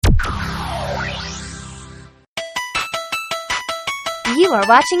You are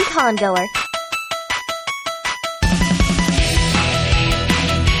watching Congoer.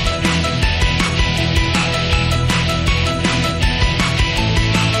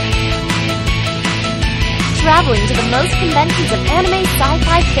 Traveling to the most conventions of anime,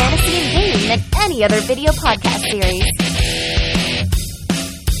 sci-fi, fantasy, and gaming than any other video podcast series.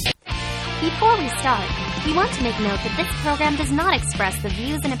 Before we start, we want to make note that this program does not express the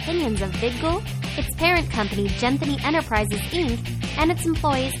views and opinions of VidGul, its parent company Genthany Enterprises Inc., and its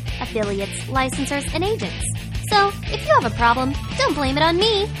employees, affiliates, licensors, and agents. So, if you have a problem, don't blame it on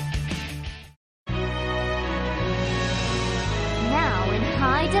me. Now, in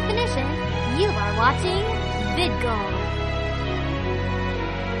high definition, you are watching VidGul.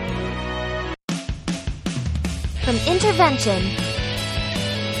 From Intervention.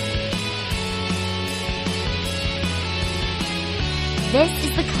 This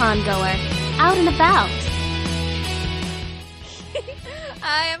is the Congoer, out and about.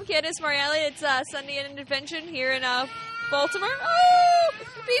 Hi, I'm Candice Morelli. It's Sunday at Intervention here in Baltimore. Oh,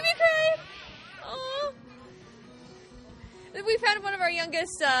 baby crane. Oh. We've had one of our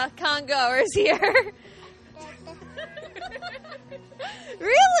youngest congoers here.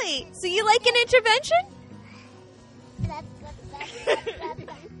 Really? So you like an intervention?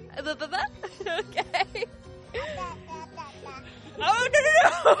 Okay. Oh,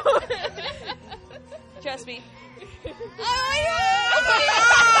 no. Trust me.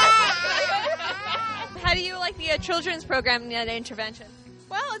 How do you like the children's program at Intervention?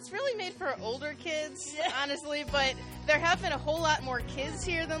 Well, it's really made for older kids, honestly, but there have been a whole lot more kids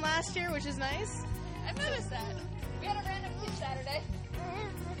here than last year, which is nice. I've noticed that. We had a random kid Saturday.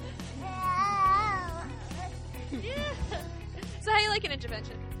 Yeah. So how do you like an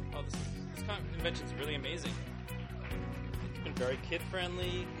intervention? Oh, this convention's really amazing. It's been very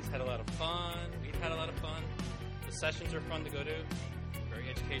kid-friendly. He's had a lot of fun. We've had a lot of fun. The sessions are fun to go to. Very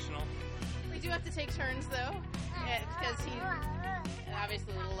educational. We do have to take turns, though, because he's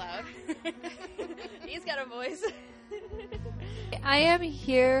obviously a little loud. He's got a voice. I am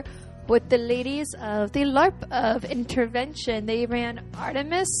here with the ladies of the LARP of Intervention. They ran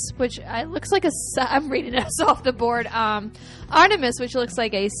Artemis, which looks like I'm reading this off the board. Artemis, which looks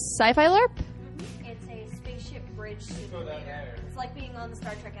like a sci-fi LARP. It's a spaceship bridge simulator. It's like being on the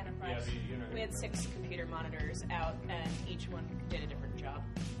Star Trek Enterprise. We had 6 computer monitors out, and each one did a different job.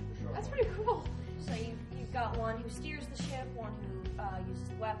 That's pretty cool. So you've got one who steers the ship, one who uses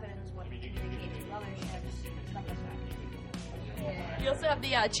the weapons, one who communicates with other ships, stuff like that. Yeah. You also have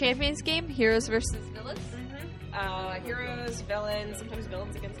the Champions game, Heroes versus Villains. Heroes, villains, sometimes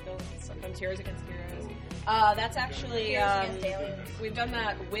villains against villains, sometimes heroes against heroes. That's actually, Heroes against aliens. we've done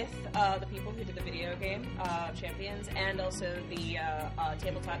that with the people who did the video game, Champions, and also the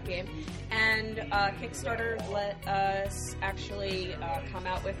tabletop game. And Kickstarter let us actually come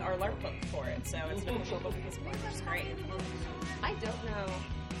out with our LARP book for it, so it's an official book at this point, which is great. I don't know.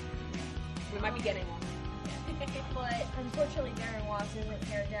 We might be getting one. But unfortunately, Darren Watts isn't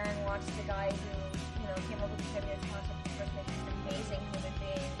here. Darren Watts is the guy who came up with the Champions concept in the first place. He's an amazing human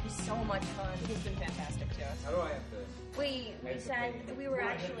being. He's so much fun. He's been fantastic to us. How do I have to? We were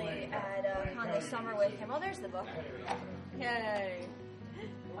actually at Con this summer with him. Oh, there's the book. Yay.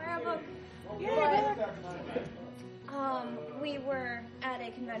 Wear a book. We were at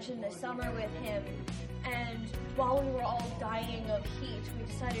a convention this summer with him, and while we were all dying of heat, we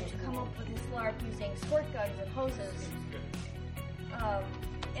decided to come up with this LARP using squirt guns and hoses.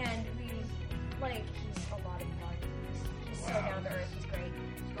 And he's a lot of fun. He's so down to earth. He's great.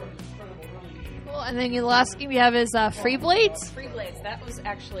 Cool. And then the last game we have is Free Blades. Free Blades, that was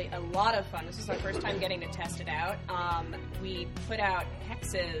actually a lot of fun. This was our first time getting to test it out. We put out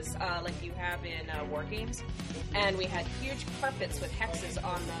hexes like you have in war games, and we had huge carpets with hexes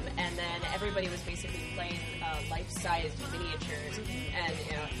on them, and then everybody was basically playing life-sized miniatures and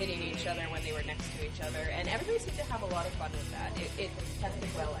hitting each other when they were next to each other, and everybody seemed to have a lot of fun with that. It tested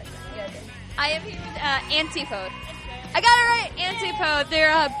well, I think. Yeah, I am here with Antipode. I got it right, Antipode.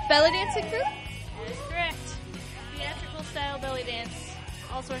 They're a belly dancing group? That is correct. Theatrical style belly dance.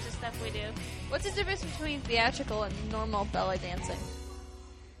 All sorts of stuff we do. What's the difference between theatrical and normal belly dancing?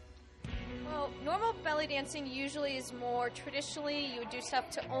 Well, normal belly dancing usually is more traditionally, you would do stuff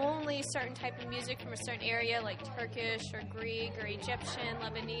to only certain type of music from a certain area, like Turkish or Greek or Egyptian,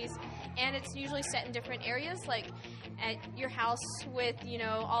 Lebanese, and it's usually set in different areas, like at your house with,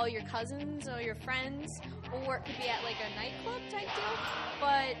 all your cousins or your friends, or it could be at like a nightclub type deal.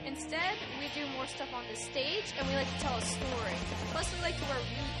 But instead, we do more stuff on the stage, and we like to tell a story. Plus, we like to wear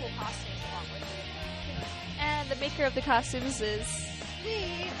really cool costumes along with it. And the maker of the costumes is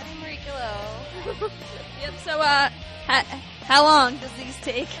me, Marie Gillo. Yep, so How long does these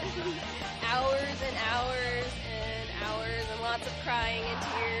take? Hours and hours and hours and lots of crying and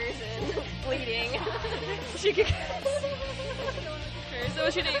tears and bleeding. She could. So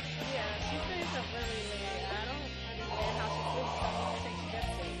what's your name? Yeah, she stays up really late. I don't understand how she sleeps so much. I think she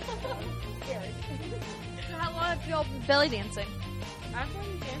gets scared. So how long have you all been belly dancing? I've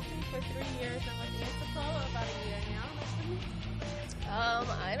been dancing for 3 years and with Mexico about a year now.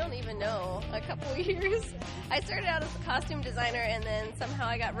 I don't even know. A couple years. I started out as a costume designer and then somehow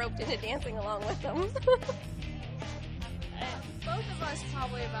I got roped into dancing along with them. Both of us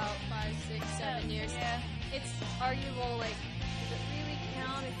probably about 5, 6, 7 years. Yeah. It's arguable, like, does it really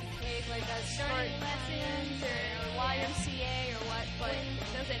count if you take, like, a short lessons or YMCA or what, but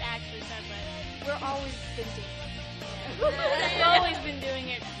does it actually start? But we're always been dancing. We've always been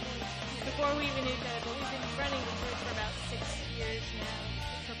doing it before we even knew each other, but we've been running the group for about 6 years now,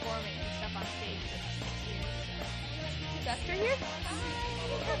 performing and stuff on stage for 6 years. Dustin here?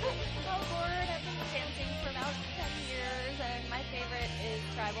 Well, Lord, I've been dancing for about 10 years, and my favorite is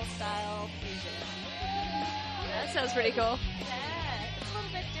tribal style fusion. That sounds pretty cool. Yeah, it's a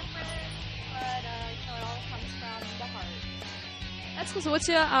little bit different, but it all comes from the heart. That's cool. So what's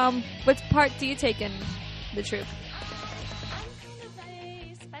your what part do you take in the troupe? I'm kind of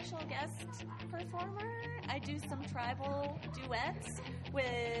a special guest performer. I do some tribal duets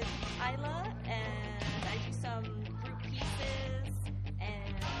with Isla, and I do some group pieces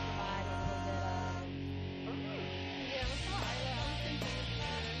and provide a little bit of. Yeah, we saw Isla. I was thinking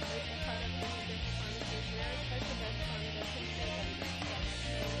like a part of the performances. That's the best part of it.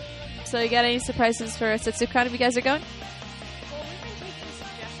 So you got any surprises for Setsucon if you guys are going? Well, we've been taking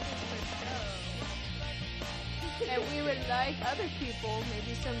suggestions for shows. And we would like other people,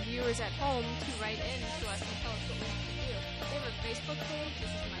 maybe some viewers at home, to write in to us and tell us what we have to do. We have a Facebook page.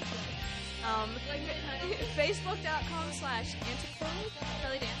 This is my plug. Facebook.com/Antiquote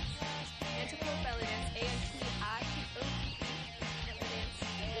Belly Dance. Antiquote Belly Dance. ANTIQOE.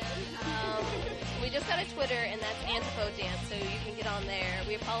 We just got a Twitter, and that's Antipo Dance, so you can get on there.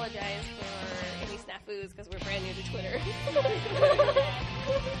 We apologize for any snafus because we're brand new to Twitter.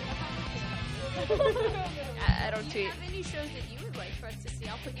 I don't tweet. Have any shows that you would like for us to see?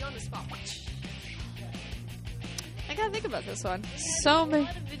 I'll put you on the spot. Watch. I gotta think about this one. So A many.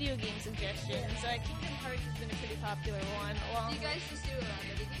 lot of video game suggestions. Kingdom Hearts has been a pretty popular one. Along Do you guys just do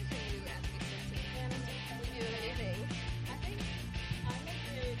video games, or do you ask me We do anything.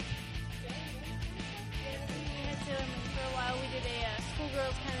 for a while we did a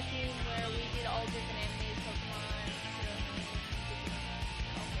schoolgirls kind of theme where we did all different animated Pokemon.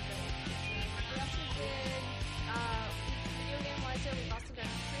 We also did, video game wise, we've also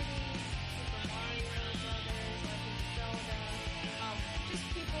done Pretty, Super Mario Brothers, Legend of Zelda, just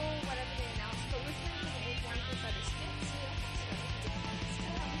people, whatever they announce, but we're trying to make one for better skits.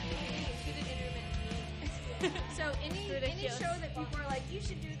 We did intermittent meetings. So any show that people are like, you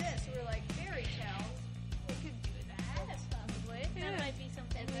should do this, we're like, fairy tale. We could do that. That's possibly. That might be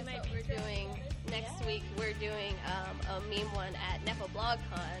something And we that's might what be we're doing. Next week, we're doing a meme one at Nepo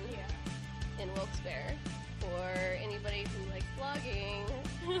BlogCon in Wilkes-Barre. For anybody who likes blogging,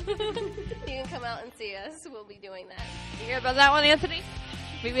 you can come out and see us. We'll be doing that. You hear about that one, Anthony?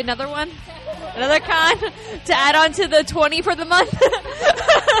 Maybe another one? Another con to add on to the 20 for the month?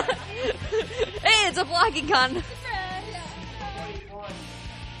 Hey, it's a blogging con.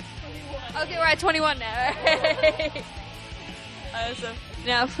 Okay, we're at 21 now. Awesome.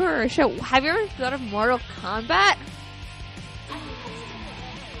 Now, for a show, have you ever thought of Mortal Kombat?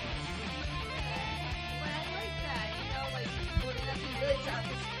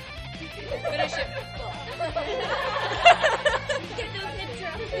 Finish it. Get those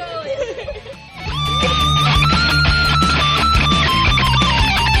intros going.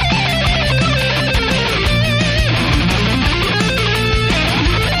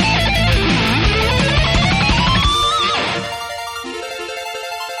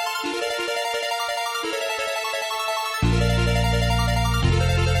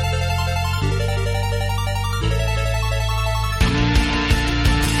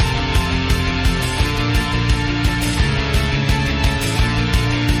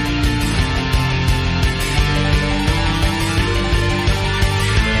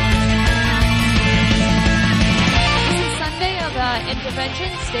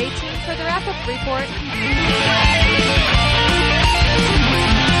 Intervention. Stay tuned for the wrap-up report.